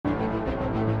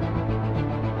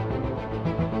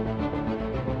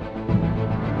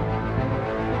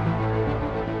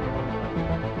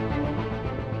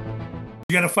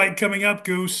You got a fight coming up,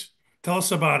 Goose. Tell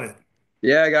us about it.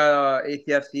 Yeah, I got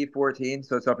ATFC 14,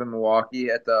 so it's up in Milwaukee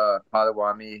at the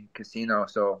Potawatomi Casino.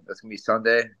 So that's gonna be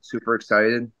Sunday. Super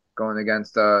excited going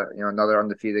against another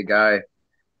undefeated guy,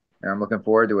 and I'm looking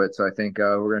forward to it. So I think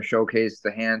we're gonna showcase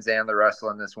the hands and the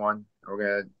wrestle in this one. We're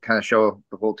gonna kind of show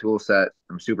the whole tool set.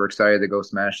 I'm super excited to go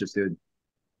smash this dude.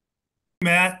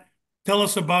 Matt, tell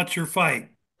us about your fight.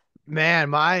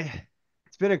 Man,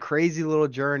 it's been a crazy little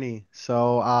journey.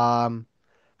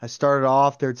 I started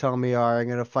off, they're telling me, all right, I'm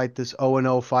gonna fight this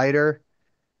 0-0 fighter.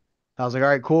 I was like, all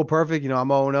right, cool, perfect. I'm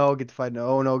 0-0, get to fight an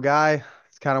 0-0 guy.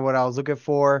 It's kind of what I was looking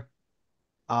for.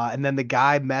 And then the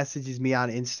guy messages me on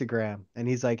Instagram and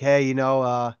he's like, hey,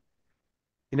 I'd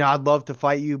love to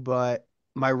fight you, but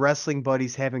my wrestling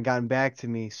buddies haven't gotten back to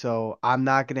me, so I'm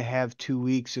not gonna have 2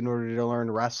 weeks in order to learn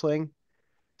wrestling.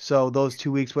 So those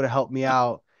 2 weeks would have helped me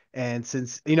out. And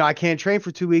since, I can't train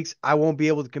for 2 weeks, I won't be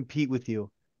able to compete with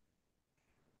you.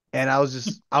 And I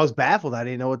was baffled. I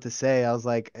didn't know what to say. I was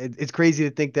like, it's crazy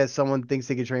to think that someone thinks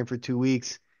they can train for 2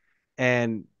 weeks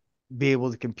and be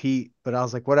able to compete. But I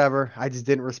was like, whatever. I just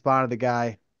didn't respond to the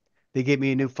guy. They gave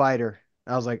me a new fighter.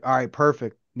 I was like, all right,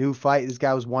 perfect. New fight. This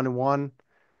guy was 1-1.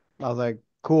 I was like,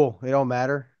 cool. It don't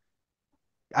matter.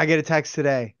 I get a text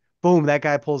today. Boom, that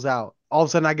guy pulls out. All of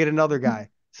a sudden, I get another guy.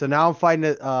 So now I'm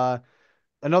fighting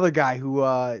another guy who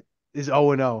is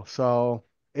 0-0. So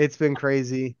it's been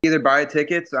crazy. Either buy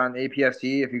tickets on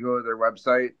APFC if you go to their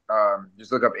website.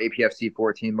 Just look up APFC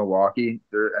 14 Milwaukee,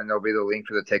 and there'll be the link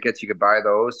for the tickets. You could buy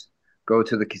those. Go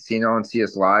to the casino and see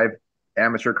us live.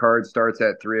 Amateur card starts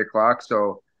at 3 o'clock,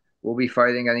 so we'll be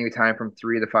fighting anytime from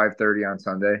 3 to 5:30 on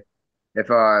Sunday. If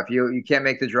you can't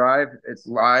make the drive, it's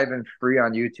live and free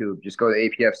on YouTube. Just go to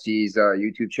APFC's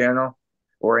YouTube channel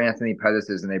or Anthony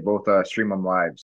Pettis's, and they both stream them live.